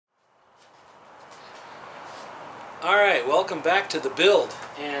Alright, welcome back to the build,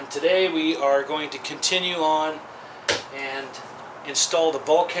 and today we are going to continue on and install the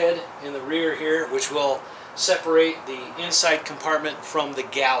bulkhead in the rear here, which will separate the inside compartment from the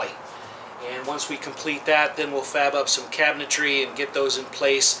galley. And once we complete that, then we'll fab up some cabinetry and get those in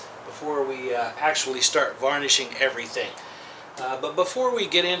place before we actually start varnishing everything. But before we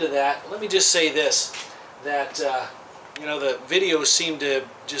get into that, let me just say this, that you know, the videos seem to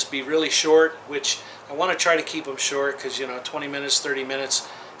just be really short, which I want to try to keep them short because, you know, 20 minutes, 30 minutes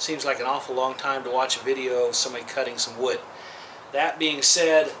seems like an awful long time to watch a video of somebody cutting some wood. That being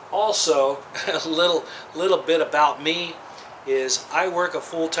said, also a little bit about me is I work a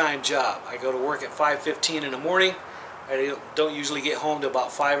full-time job. I go to work at 5:15 in the morning. I don't usually get home to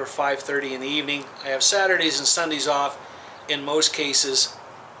about 5 or 5:30 in the evening. I have Saturdays and Sundays off, in most cases,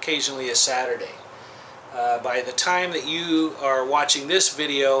 occasionally a Saturday. By the time that you are watching this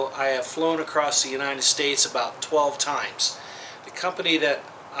video, I have flown across the United States about 12 times. The company that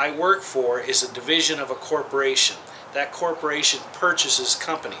I work for is a division of a corporation. That corporation purchases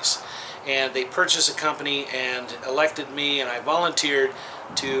companies, and they purchased a company and elected me, and I volunteered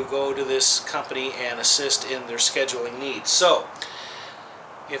to go to this company and assist in their scheduling needs. So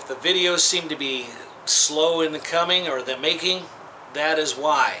if the videos seem to be slow in the coming or the making, that is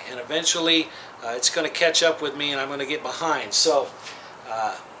why, and eventually it's going to catch up with me and I'm going to get behind. So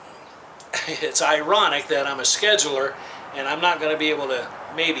it's ironic that I'm a scheduler and I'm not going to be able to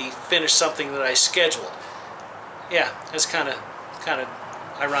maybe finish something that I scheduled. Yeah, it's kind of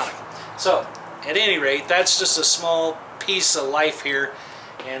ironic. So at any rate, that's just a small piece of life here,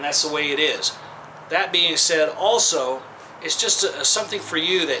 and that's the way it is. That being said, also, it's just something for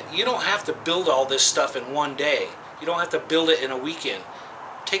you that you don't have to build all this stuff in one day. You don't have to build it in a weekend.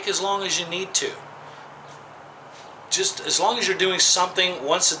 Take as long as you need to. Just as long as you're doing something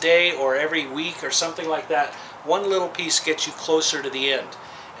once a day or every week or something like that, one little piece gets you closer to the end.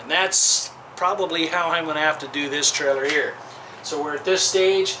 And that's probably how I'm going to have to do this trailer here. So we're at this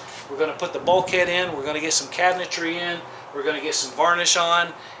stage. We're going to put the bulkhead in. We're going to get some cabinetry in. We're going to get some varnish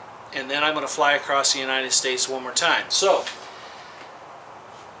on. And then I'm going to fly across the United States one more time. So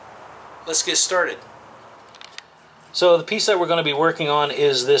let's get started. So the piece that we're going to be working on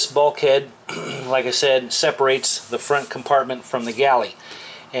is this bulkhead. Like I said, separates the front compartment from the galley.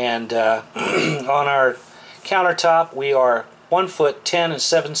 And on our countertop, we are 1 foot 10 and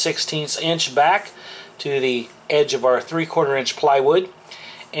 7/16 inch back to the edge of our 3/4 inch plywood.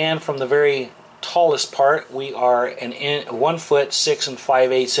 And from the very tallest part, we are 1 foot 6 and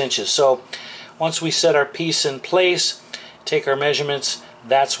 5/8 inches. So once we set our piece in place, take our measurements,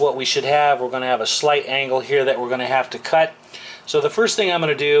 that's what we should have. We're going to have a slight angle here that we're going to have to cut. So the first thing I'm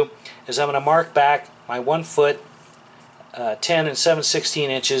going to do is I'm going to mark back my 1 foot 10 and 7/16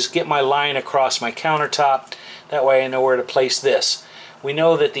 inches, get my line across my countertop. That way I know where to place this. We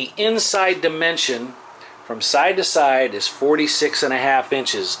know that the inside dimension from side to side is 46.5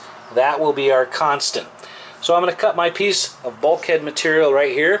 inches. That will be our constant. So I'm going to cut my piece of bulkhead material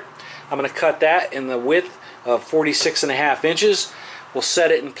right here. I'm going to cut that in the width of 46.5 inches. We'll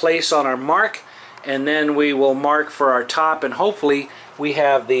set it in place on our mark, and then we will mark for our top, and hopefully we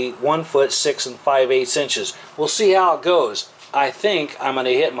have the 1 foot 6 and 5/8 inches. We'll see how it goes. I think I'm going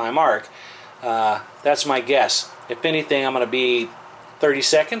to hit my mark. That's my guess. If anything, I'm going to be 30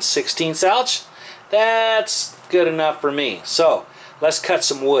 seconds, 16ths ouch. That's good enough for me. So let's cut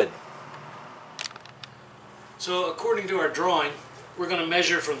some wood. So according to our drawing, we're going to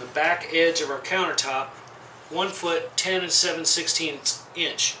measure from the back edge of our countertop 1 foot 10 and 7/16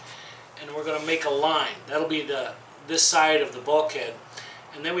 inch, and we're going to make a line. That'll be this side of the bulkhead,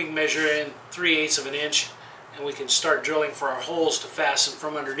 and then we can measure in 3/8 of an inch, and we can start drilling for our holes to fasten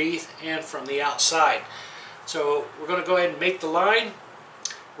from underneath and from the outside. So we're going to go ahead and make the line.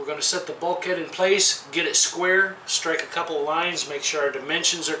 We're going to set the bulkhead in place, get it square, strike a couple of lines, make sure our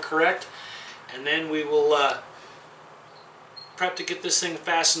dimensions are correct, and then we will prep to get this thing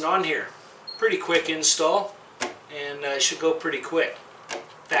fastened on here. Pretty quick install, and it should go pretty quick,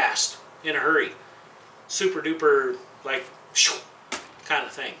 fast, in a hurry, super duper, like shoo, kind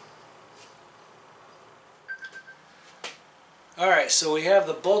of thing. Alright, so we have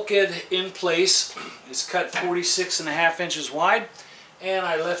the bulkhead in place. It's cut 46.5 inches wide, and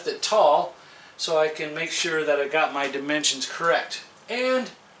I left it tall so I can make sure that I got my dimensions correct.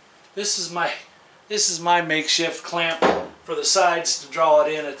 And this is my makeshift clamp for the sides to draw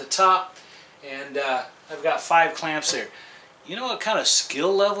it in at the top, and I've got 5 clamps there. You know what kind of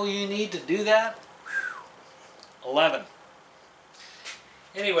skill level you need to do that? 11.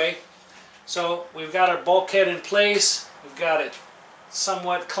 Anyway, so we've got our bulkhead in place. We've got it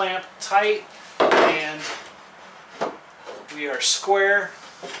somewhat clamped tight, and we are square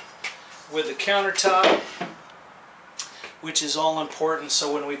with the countertop, which is all important,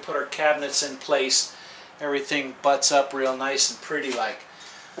 so when we put our cabinets in place, everything butts up real nice and pretty like.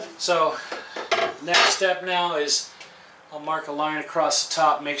 So next step now is I'll mark a line across the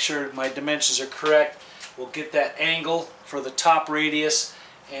top, make sure my dimensions are correct. We'll get that angle for the top radius,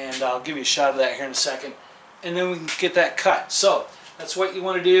 and I'll give you a shot of that here in a second, and then we can get that cut. So that's what you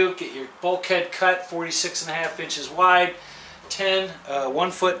want to do. Get your bulkhead cut 46.5 inches wide,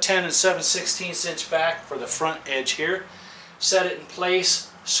 1 foot 10 and 7/16 inch back for the front edge here. Set it in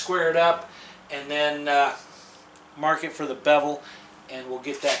place, square it up, and then mark it for the bevel, and we'll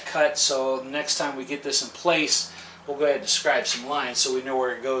get that cut. So next time we get this in place, we'll go ahead and describe some lines so we know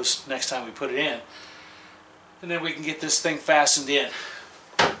where it goes next time we put it in. And then we can get this thing fastened in.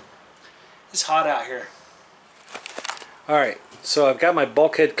 It's hot out here. Alright, so I've got my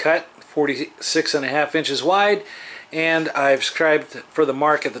bulkhead cut 46.5 inches wide, and I've scribed for the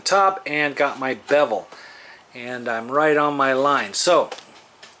mark at the top and got my bevel. And I'm right on my line. So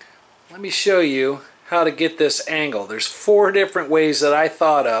let me show you how to get this angle. There's 4 different ways that I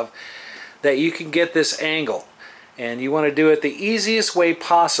thought of that you can get this angle, and you want to do it the easiest way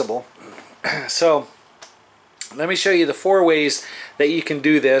possible. So let me show you the 4 ways that you can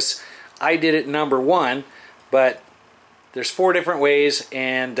do this. I did it number 1, but there's 4 different ways,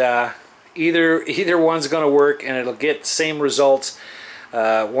 and either one's going to work and it'll get the same results.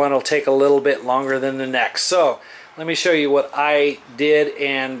 One will take a little bit longer than the next. So let me show you what I did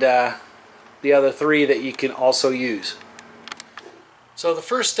and the other 3 that you can also use. So the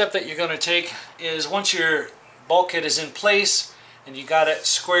first step that you're going to take is, once your bulkhead is in place and you got it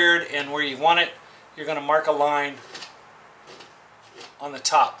squared and where you want it, you're going to mark a line on the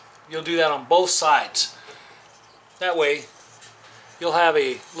top. You'll do that on both sides. That way you'll have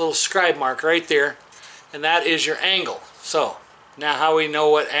a little scribe mark right there, and that is your angle. So now how we know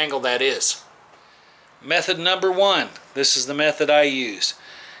what angle that is. Method number 1. This is the method I use.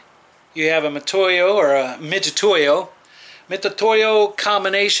 You have a Mitoyo or a Mitoyo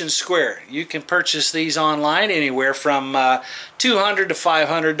combination square. You can purchase these online anywhere from $200 to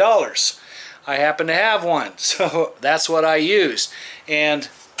 $500. I happen to have one, so that's what I use. And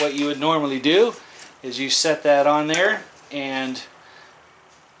what you would normally do is you set that on there and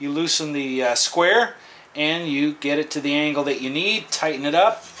you loosen the square, and you get it to the angle that you need, tighten it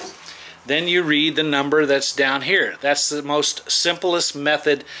up, then you read the number that's down here. That's the most simplest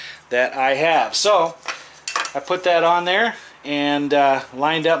method that I have. So I put that on there and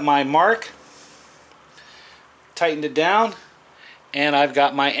lined up my mark, tightened it down, and I've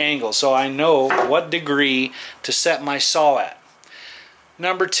got my angle, so I know what degree to set my saw at.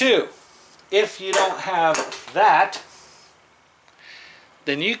 Number 2, if you don't have that,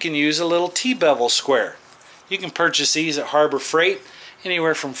 then you can use a little T-bevel square. You can purchase these at Harbor Freight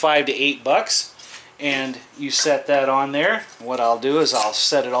anywhere from $5 to $8, and you set that on there. What I'll do is I'll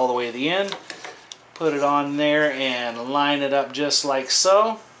set it all the way to the end, put it on there and line it up just like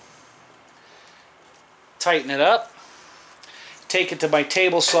so, tighten it up, take it to my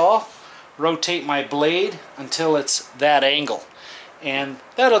table saw, rotate my blade until it's that angle, and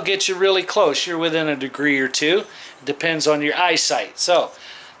that'll get you really close. You're within a degree or 2. It depends on your eyesight. So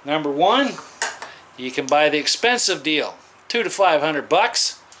number 1, you can buy the expensive deal, $200 to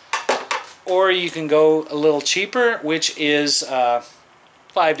 $500, or you can go a little cheaper, which is $5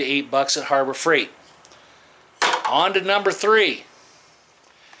 to $8 at Harbor Freight. On to number 3.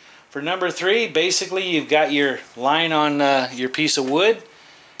 For number 3, basically you've got your line on your piece of wood.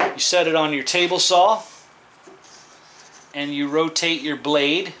 You set it on your table saw and you rotate your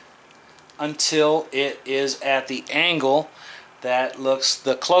blade until it is at the angle that looks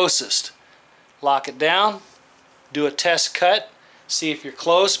the closest. Lock it down, do a test cut, see if you're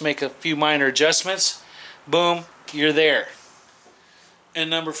close, make a few minor adjustments. Boom, you're there. And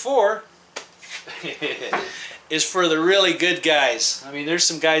number 4 is for the really good guys. I mean, there's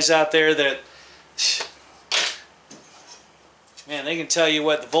some guys out there that, man, they can tell you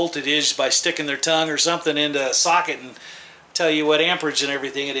what the voltage is by sticking their tongue or something into a socket and tell you what amperage and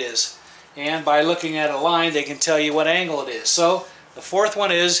everything it is. And by looking at a line, they can tell you what angle it is. So the 4th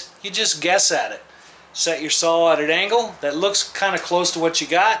one is you just guess at it. Set your saw at an angle that looks kind of close to what you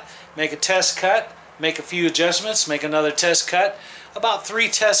got. Make a test cut, make a few adjustments, make another test cut. About 3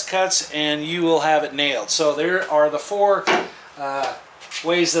 test cuts and you will have it nailed. So there are the 4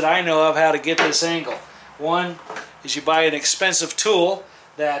 ways that I know of how to get this angle. 1 is you buy an expensive tool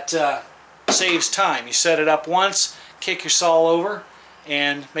that saves time. You set it up once, kick your saw over,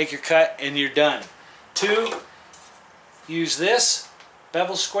 and make your cut, and you're done. 2, use this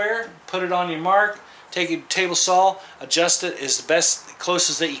bevel square, put it on your mark, take your table saw, adjust it as the best,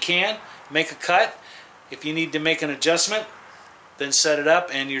 closest that you can, make a cut. If you need to make an adjustment, then set it up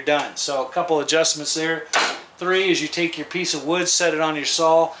and you're done. So a couple adjustments there. 3 is you take your piece of wood, set it on your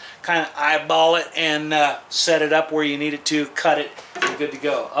saw, kind of eyeball it and set it up where you need it to, cut it, you're good to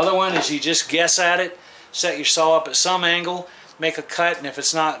go. Other one is you just guess at it, set your saw up at some angle, make a cut, and if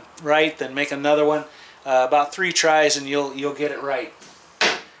it's not right, then make another one. About 3 tries and you'll get it right.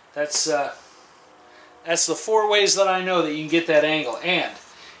 That's the 4 ways that I know that you can get that angle. And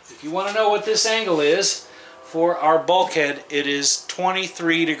if you want to know what this angle is for our bulkhead, it is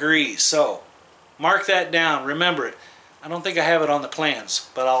 23 degrees. So mark that down, remember it. I don't think I have it on the plans,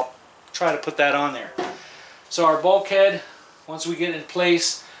 but I'll try to put that on there. So our bulkhead, once we get in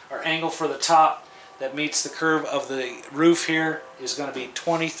place, our angle for the top that meets the curve of the roof here is going to be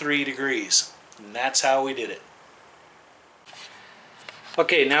 23 degrees. And that's how we did it.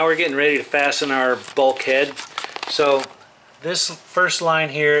 Okay, now we're getting ready to fasten our bulkhead. So this first line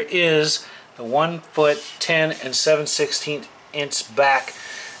here is the 1 foot 10 and 7/16 inch back.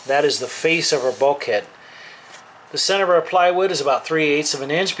 That is the face of our bulkhead. The center of our plywood is about 3/8 of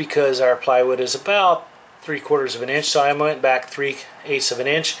an inch because our plywood is about 3/4 of an inch. So I went back 3/8 of an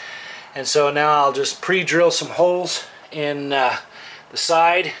inch. And so now I'll just pre-drill some holes in the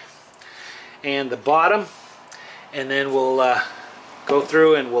side and the bottom, and then we'll go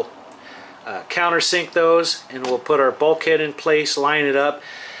through and we'll countersink those, and we'll put our bulkhead in place, line it up,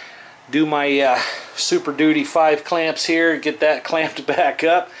 do my Super Duty 5 clamps here, get that clamped back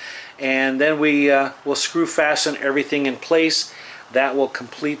up, and then we'll screw fasten everything in place. That will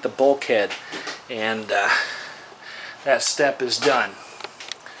complete the bulkhead, and that step is done.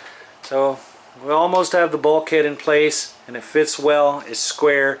 So we almost have the bulkhead in place, and it fits well, it's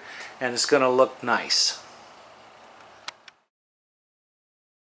square, and it's going to look nice.